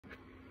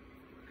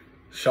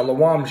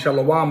Shalom,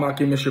 shalom,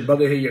 Akim, it's your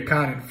brother here,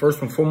 Yakan. And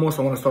first and foremost,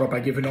 I want to start off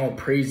by giving all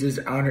praises,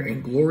 honor,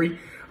 and glory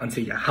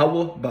unto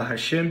Yahweh,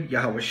 Bahashem,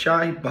 Yahweh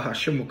Shai,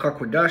 Bahashem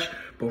Wakakwadash,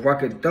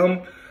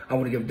 Barakathum. I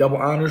want to give double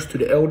honors to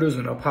the elders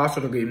and the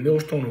apostles of the great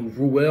millstone who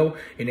grew well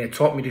and that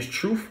taught me this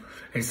truth.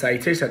 And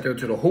salutations out there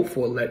to the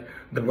hopeful elect,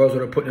 the brothers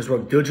that are putting this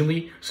work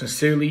diligently,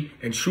 sincerely,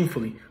 and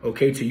truthfully.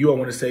 Okay, to you, I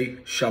want to say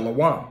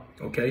shalom.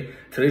 Okay,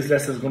 today's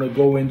lesson is going to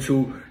go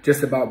into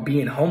just about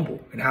being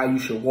humble and how you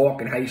should walk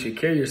and how you should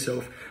carry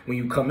yourself when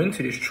you come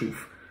into this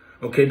truth.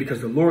 Okay,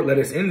 because the Lord let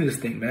us into this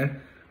thing,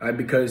 man.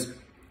 Because,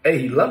 hey,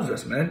 he loves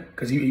us, man.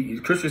 Because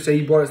Christians say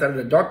he brought us out of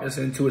the darkness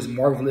into his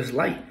marvelous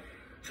light.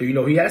 So, you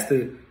know, he has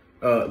to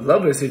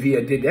love us if he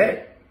had did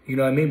that. You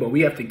know what I mean? But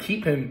we have to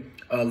keep him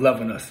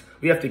loving us.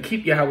 We have to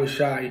keep Yahweh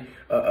Shai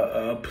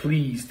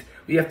pleased.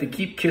 We have to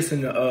keep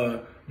kissing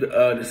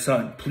the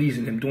Son,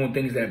 pleasing him, doing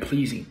things that are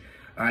pleasing.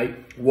 All right,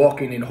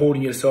 walking and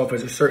holding yourself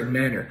as a certain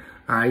manner.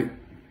 All right.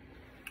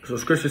 So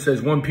Scripture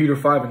says 1 Peter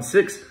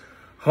 5:6,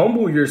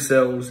 humble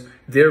yourselves,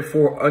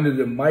 therefore, under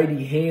the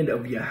mighty hand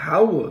of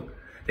Yahweh,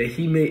 that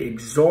he may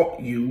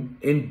exalt you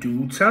in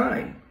due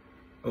time.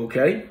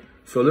 Okay,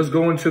 so let's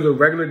go into the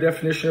regular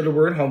definition of the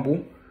word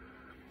humble.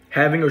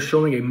 Having or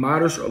showing a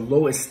modest or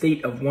low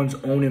estate of one's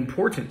own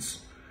importance,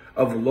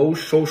 of low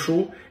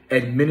social,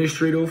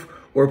 administrative,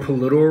 or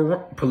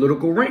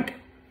political rank.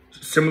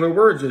 Similar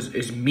words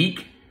is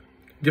meek,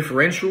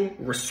 differential,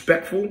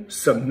 respectful,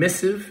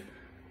 submissive,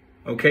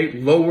 okay,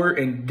 lower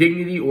in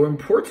dignity or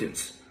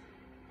importance.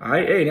 All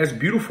right, hey, that's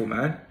beautiful,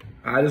 man.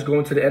 All right, let's go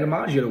into the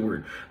etymology of the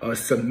word.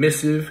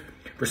 Submissive,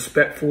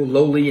 respectful,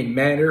 lowly in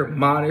manner,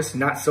 modest,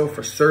 not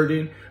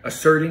self-asserting,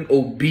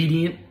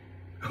 obedient,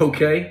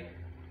 okay,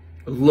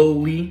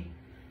 lowly.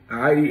 All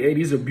right, hey,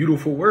 these are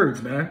beautiful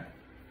words, man.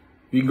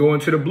 You can go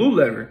into the blue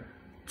letter.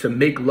 To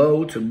make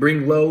low, to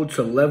bring low,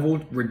 to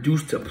level,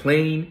 reduce to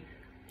plain,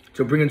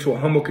 to bring into a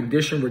humble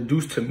condition,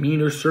 reduce to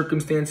meaner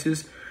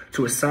circumstances,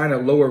 to assign a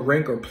lower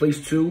rank or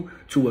place to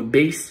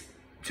abase,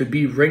 to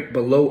be ranked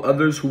below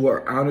others who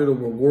are honored or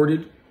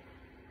rewarded,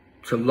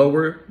 to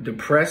lower,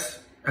 depress,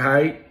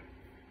 right?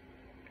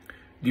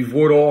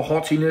 Devoid all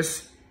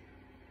haughtiness,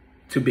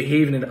 to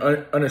behave in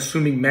an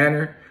unassuming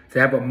manner, to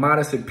have a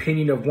modest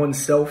opinion of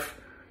oneself,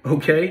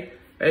 okay?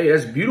 Hey,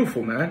 that's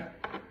beautiful, man.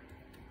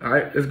 All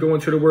right, let's go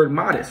into the word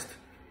modest.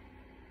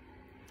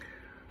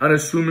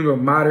 Unassuming or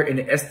moderate in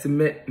the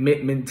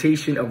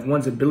estimation of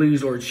one's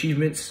abilities or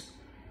achievements.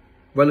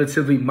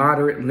 Relatively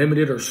moderate,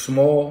 limited, or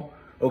small.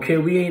 Okay,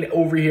 we ain't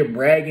over here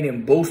bragging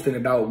and boasting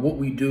about what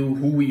we do,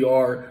 who we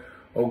are,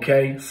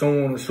 okay,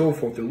 so on and so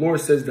forth. The Lord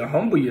says to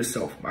humble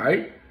yourself,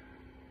 right?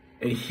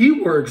 And he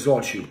will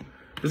exalt you.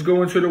 Let's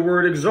go into the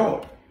word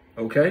exalt,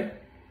 okay?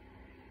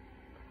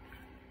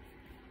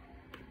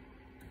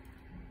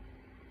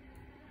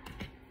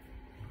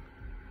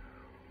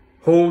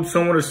 Hold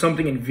someone or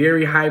something in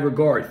very high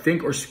regard.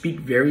 Think or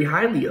speak very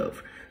highly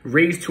of.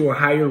 Raise to a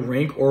higher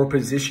rank or a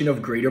position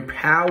of greater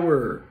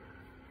power.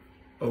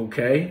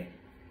 Okay.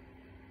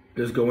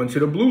 Let's go into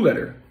the blue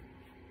letter.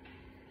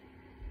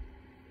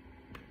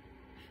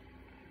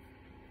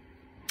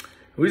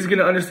 We're just going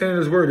to understand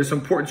this word. It's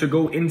important to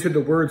go into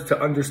the words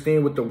to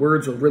understand what the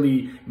words are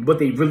really, what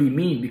they really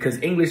mean, because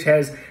English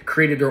has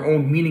created their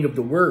own meaning of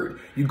the word.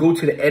 You go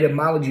to the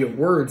etymology of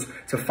words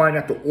to find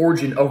out the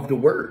origin of the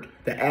word,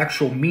 the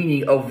actual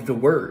meaning of the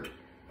word.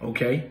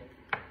 Okay.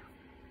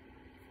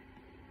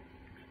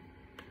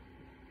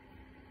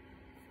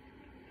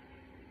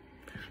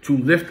 To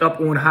lift up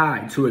on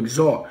high, to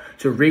exalt,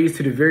 to raise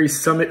to the very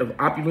summit of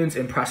opulence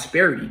and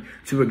prosperity,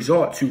 to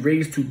exalt, to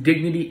raise to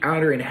dignity,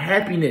 honor, and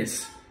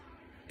happiness.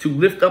 To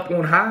lift up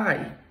on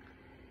high.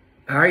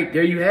 All right,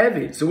 there you have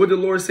it. So what did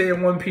the Lord say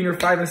in 1 Peter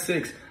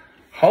 5:6?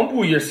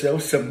 Humble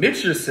yourselves,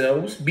 submit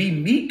yourselves, be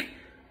meek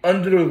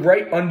under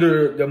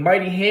the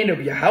mighty hand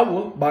of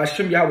Yahweh,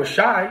 Bahashem Yahweh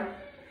Shai,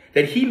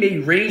 that he may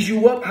raise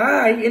you up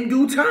high in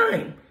due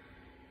time.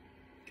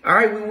 All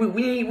right,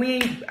 we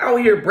ain't out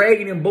here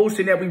bragging and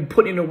boasting that we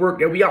put in the work,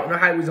 that we out in the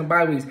highways and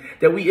byways,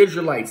 that we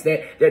Israelites,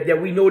 that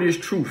we know this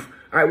truth.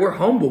 All right, we're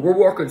humble. We're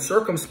walking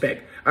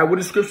circumspect. All right, what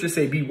does Scripture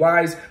say? Be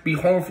wise, be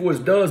harmful as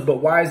doves, but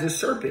wise as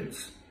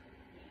serpents.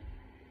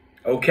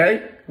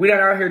 Okay? We're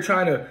not out here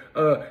trying to,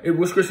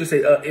 what Scripture say?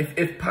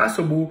 If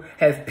possible,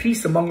 have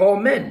peace among all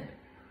men.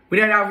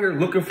 We're not out here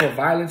looking for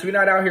violence. We're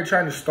not out here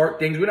trying to start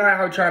things. We're not out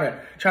here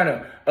trying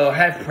to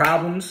have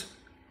problems.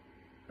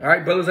 All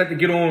right, brothers like to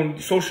get on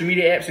social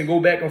media apps and go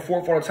back and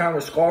forth all the time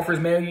with scoffers,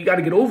 man. You got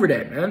to get over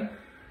that, man.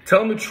 Tell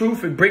them the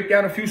truth and break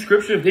down a few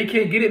scriptures. If they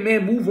can't get it,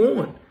 man, move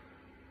on.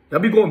 I'll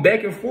be going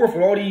back and forth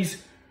with all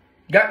these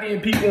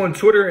goddamn people on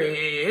Twitter and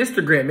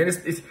Instagram,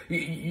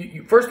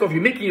 man. First off,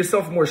 you're making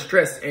yourself more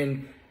stressed,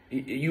 and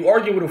you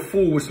argue with a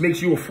fool, which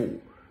makes you a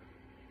fool.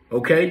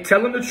 Okay?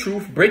 Tell them the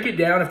truth. Break it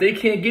down. If they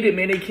can't get it,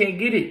 man, they can't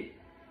get it.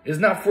 It's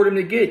not for them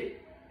to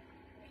get.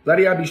 A lot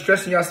of y'all be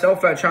stressing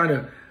yourself out trying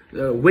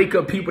to wake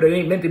up people that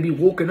ain't meant to be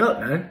woken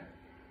up, man.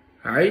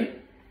 All right?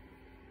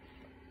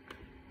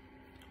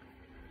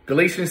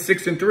 Galatians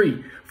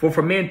 6:3. For if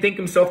a man think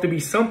himself to be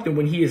something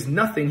when he is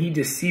nothing, he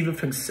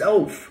deceiveth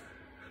himself.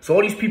 So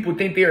all these people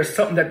think they are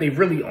something that they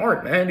really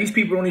aren't, man. These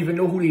people don't even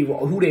know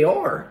who they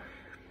are.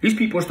 These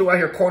people are still out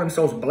here calling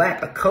themselves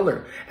black, a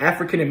color,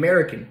 African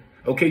American.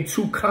 Okay,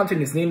 2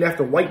 continents named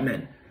after white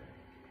men.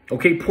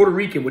 Okay, Puerto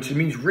Rican, which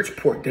means rich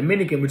port.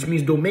 Dominican, which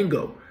means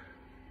Domingo.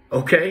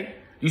 Okay,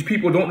 these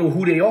people don't know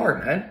who they are,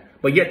 man.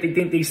 But yet they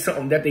think they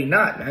something that they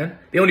not, man.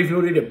 They don't even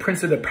know they're the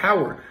prince of the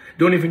power.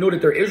 They don't even know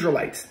that they're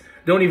Israelites.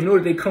 They don't even know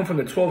that they come from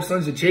the 12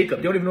 sons of Jacob.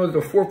 They don't even know that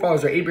their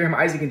forefathers are Abraham,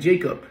 Isaac, and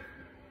Jacob.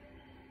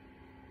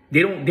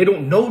 They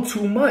don't know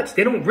too much.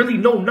 They don't really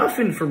know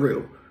nothing for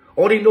real.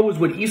 All they know is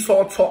what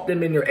Esau taught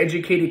them in their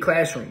educated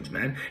classrooms,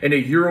 man. In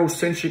the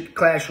Eurocentric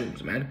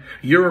classrooms, man.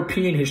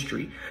 European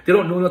history. They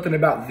don't know nothing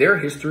about their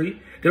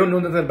history. They don't know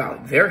nothing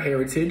about their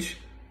heritage.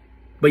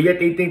 But yet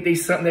they think they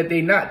something that they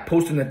not.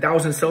 Posting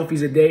 1,000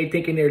 selfies a day,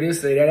 thinking they're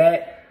this, they're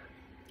that.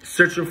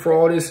 Searching for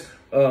all this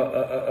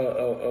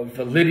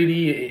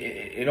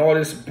validity and all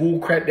this bull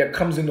crap that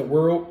comes in the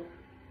world.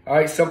 All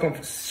right, searching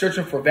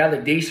for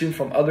validation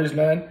from others,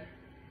 man.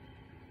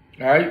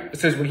 All right, it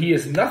says when he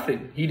is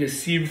nothing, he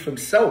deceived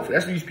himself.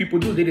 That's what these people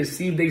do. They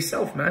deceive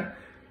themselves, man.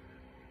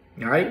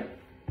 All right.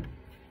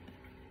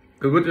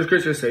 Look what the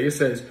scripture says. It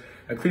says,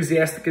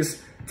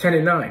 Ecclesiasticus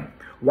 10:9.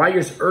 Why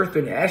is earth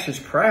and ashes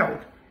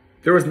proud?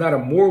 There is not a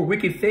more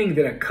wicked thing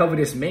than a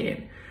covetous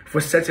man. For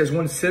such as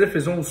one setteth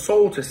his own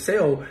soul to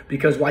sell,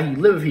 because while he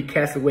liveth, he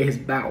cast away his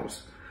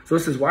bowels. So it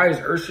says, why is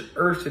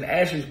earth and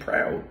ashes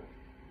proud?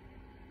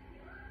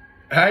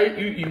 All right,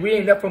 we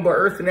ain't nothing but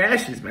earth and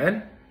ashes,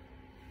 man.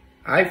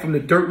 All right, from the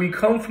dirt we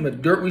come, from the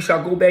dirt we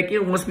shall go back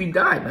in once we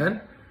die,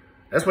 man.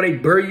 That's why they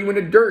bury you in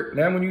the dirt,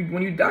 man.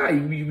 When you die,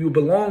 you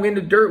belong in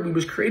the dirt. We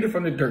was created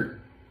from the dirt.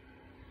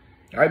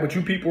 All right, but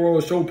you people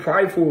are so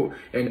prideful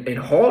and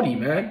haughty,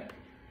 man.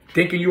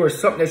 Thinking you are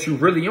something that you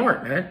really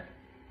aren't, man.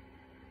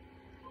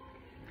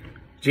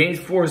 James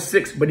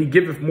 4:6, but he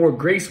giveth more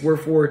grace,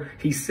 wherefore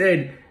he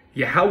said,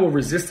 Yahweh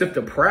resisteth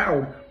the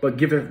proud, but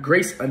giveth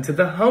grace unto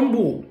the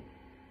humble.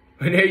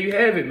 And there you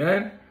have it,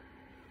 man.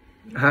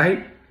 All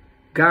right.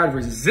 God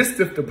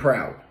resisteth the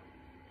proud.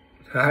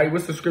 All right.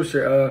 What's the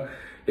scripture?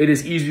 It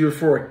is easier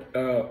for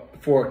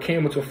a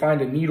camel to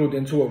find a needle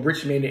than to a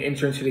rich man to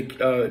enter into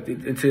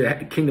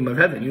the kingdom of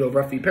heaven. You know,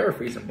 roughly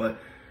paraphrasing, but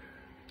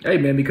hey,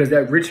 man, because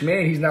that rich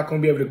man, he's not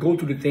going to be able to go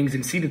through the things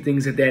and see the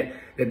things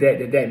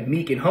that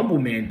meek and humble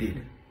man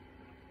did.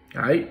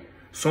 All right.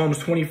 Psalms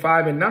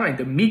 25:9.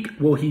 The meek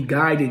will he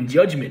guide in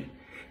judgment,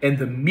 and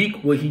the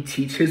meek will he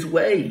teach his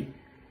way.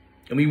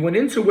 And we went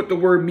into what the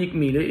word meek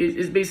means.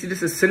 It's basically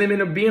just a synonym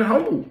of being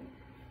humble.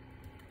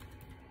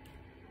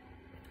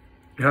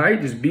 All right.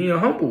 Just being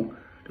humble.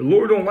 The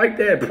Lord don't like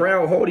that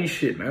proud, haughty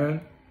shit,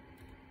 man.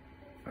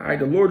 All right,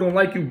 the Lord don't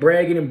like you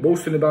bragging and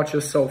boasting about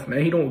yourself,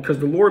 man. He don't, because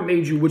the Lord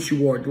made you what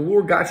you are. The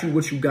Lord got you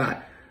what you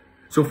got.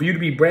 So for you to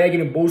be bragging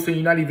and boasting,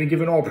 you're not even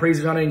giving all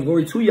praises, honor, and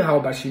glory to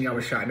Yahweh Bashim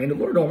Yahushai, man. The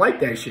Lord don't like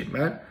that shit,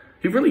 man.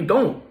 He really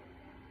don't.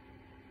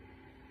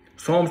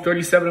 Psalms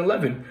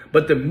 37:11.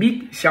 But the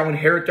meek shall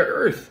inherit the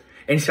earth,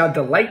 and shall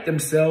delight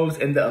themselves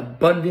in the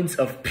abundance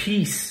of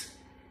peace.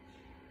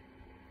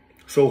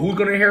 So who's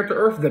going to inherit the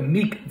earth? The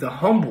meek, the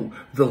humble,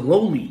 the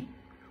lowly,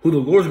 who the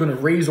Lord's going to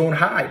raise on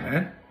high,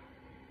 man.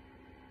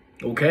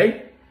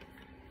 Okay?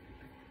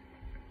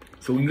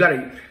 So you got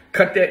to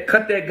cut that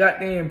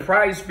goddamn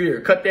pride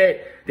spirit. Cut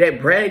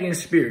that bragging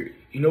spirit.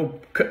 You know,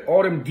 cut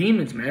all them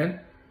demons, man.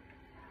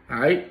 All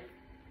right?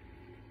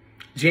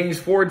 James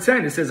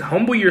 4:10, it says,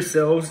 humble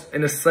yourselves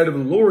in the sight of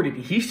the Lord, and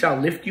he shall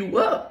lift you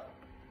up.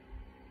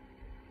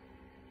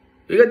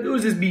 All you got to do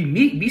is just be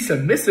meek. Be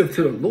submissive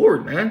to the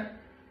Lord, man.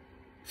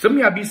 Some of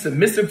y'all be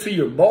submissive to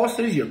your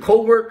bosses, your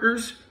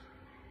co-workers,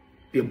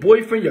 your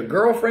boyfriend, your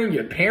girlfriend,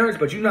 your parents,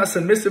 but you're not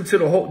submissive to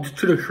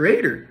the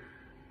Creator.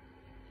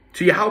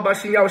 To Yahweh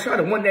Bashim Yahushua,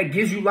 the one that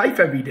gives you life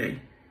every day.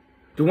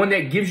 The one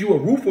that gives you a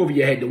roof over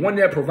your head. The one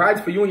that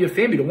provides for you and your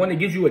family. The one that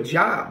gives you a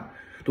job.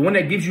 The one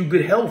that gives you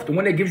good health. The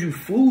one that gives you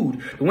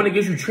food. The one that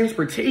gives you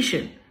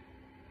transportation.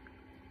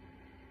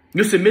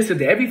 You're submissive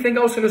to everything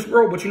else in this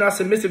world, but you're not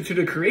submissive to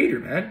the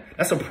Creator, man.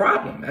 That's a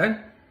problem,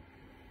 man.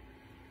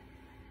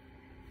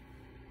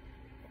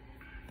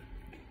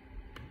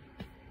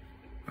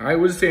 All right,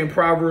 what does it say in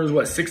Proverbs,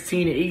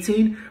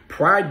 16:18?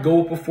 Pride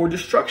goeth before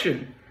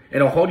destruction,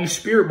 and a haughty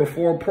spirit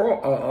before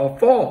a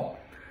fall.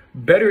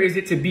 Better is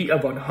it to be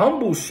of an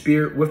humble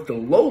spirit with the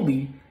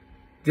lowly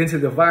than to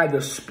divide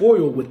the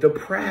spoil with the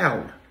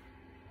proud.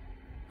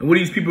 And what are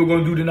these people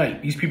going to do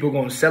tonight? These people are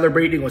going to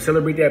celebrate. They're going to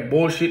celebrate that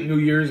bullshit New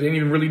Year's. It ain't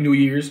even really New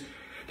Year's.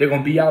 They're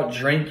going to be out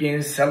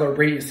drinking,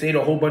 celebrating, saying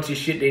a whole bunch of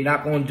shit they're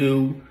not going to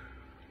do.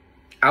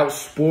 Out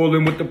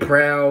spoiling with the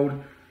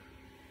proud.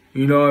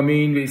 You know what I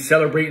mean? They're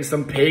celebrating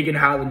some pagan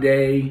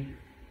holiday.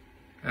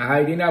 All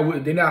right,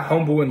 they're not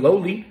humble and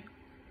lowly.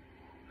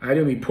 I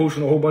didn't be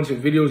posting a whole bunch of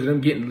videos of them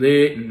getting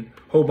lit and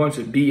a whole bunch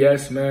of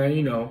BS, man.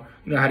 You know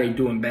how they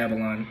do in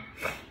Babylon.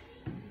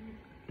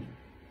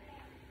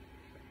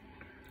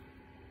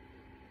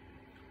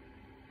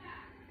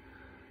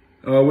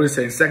 What does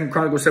it say? 2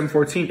 Chronicles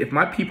 7:14. If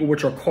my people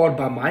which are called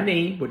by my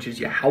name, which is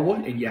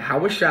Yahweh and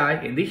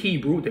Yahushai in the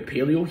Hebrew, the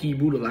Paleo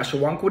Hebrew, the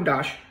Lashawan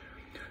Kodash,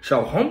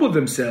 shall humble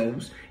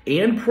themselves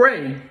and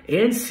pray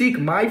and seek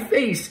my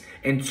face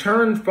and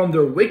turn from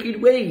their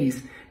wicked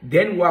ways,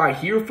 then will I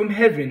hear from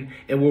heaven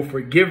and will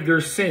forgive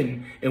their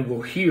sin and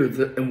will heal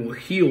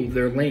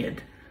their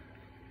land.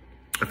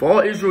 If all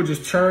Israel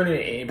just turned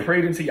and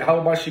prayed into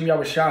Yahweh B'Shem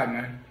Yahushai,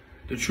 man,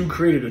 the true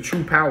creator, the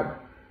true power,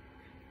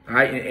 all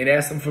right, and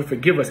asked him for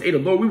forgive us, hey, the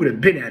Lord, we would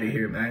have been out of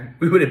here, man.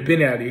 We would have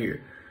been out of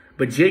here.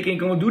 But Jake ain't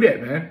gonna do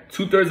that, man.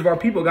 2/3 of our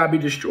people gotta be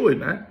destroyed,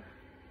 man.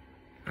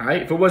 All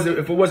right, if it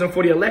wasn't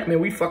for the elect, man,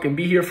 we fucking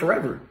be here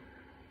forever.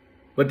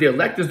 But the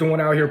elect is the one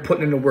out here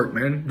putting in the work,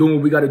 man, doing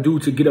what we got to do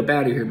to get up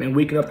out of here, man,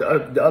 waking up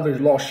the other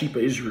lost sheep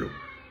of Israel,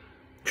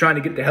 trying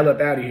to get the hell up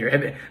out of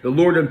here. The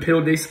Lord done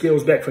peeled their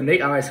scales back from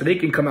their eyes so they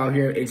can come out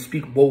here and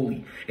speak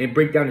boldly and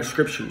break down the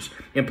scriptures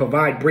and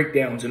provide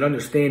breakdowns and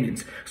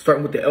understandings,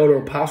 starting with the elder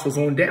apostles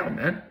on down,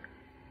 man.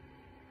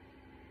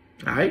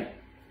 All right.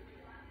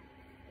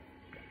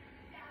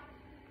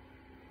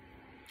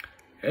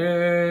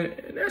 And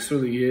that's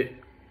really it.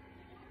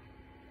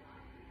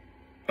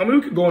 I mean,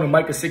 we could go on to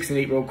Micah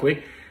 6:8 real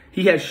quick.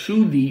 He has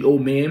shewed thee, O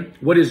man,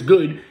 what is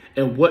good,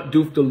 and what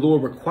doth the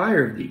Lord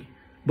require of thee,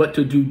 but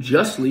to do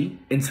justly,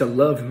 and to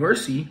love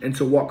mercy, and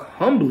to walk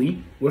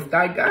humbly with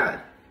thy God.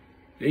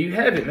 There you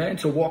have it, man.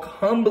 To walk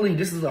humbly.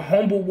 This is a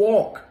humble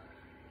walk.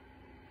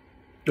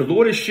 The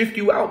Lord has shifted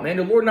you out, man.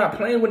 The Lord not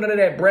playing with none of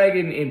that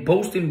bragging and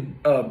boasting,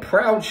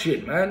 proud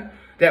shit, man.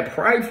 That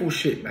prideful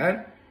shit,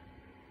 man.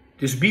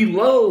 Just be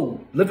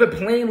low. Live a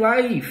plain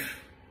life.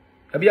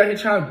 Have you out here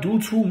trying to do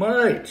too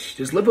much?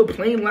 Just live a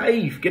plain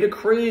life. Get a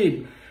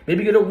crib.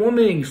 Maybe get a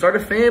woman. Start a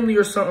family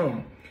or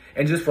something.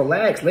 And just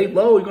relax. Lay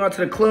low. You go out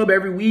to the club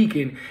every week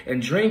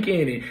and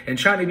drinking and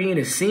trying to be in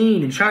the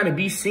scene and trying to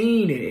be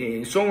seen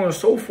and so on and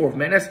so forth,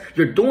 man.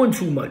 You're doing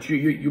too much.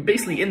 You're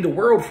basically in the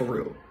world for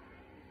real.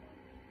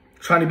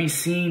 Trying to be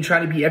seen,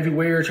 trying to be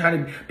everywhere,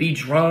 trying to be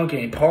drunk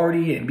and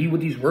party and be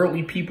with these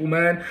worldly people,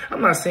 man.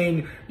 I'm not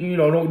saying,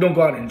 don't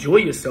go out and enjoy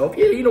yourself.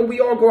 Yeah, we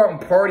all go out and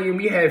party and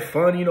we have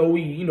fun.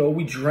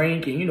 We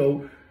drink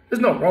and, there's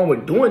nothing wrong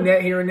with doing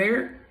that here and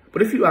there.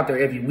 But if you out there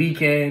every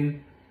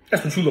weekend,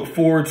 that's what you look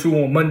forward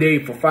to on Monday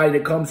for Friday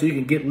to come so you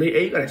can get lit.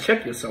 Hey, you got to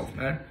check yourself,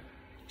 man.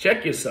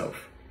 Check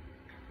yourself.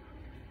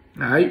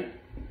 All right?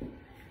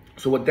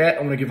 So with that,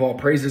 I'm going to give all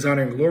praises,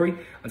 honor, and glory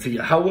unto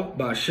Yahweh,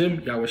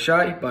 Ba'Shem,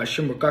 Yahushai,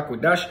 Ba'Shem,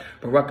 Rakakwadash,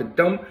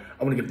 Barakathum.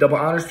 I'm going to give double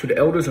honors to the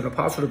elders and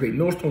apostles of the great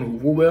millstone who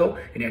rule well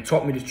and that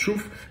taught me the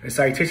truth. And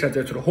salutations out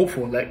there to the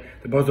hopeful elect,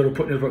 the brothers that are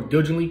putting this work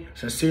diligently,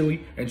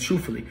 sincerely, and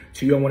truthfully.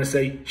 To you, I want to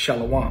say,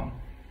 Shalom.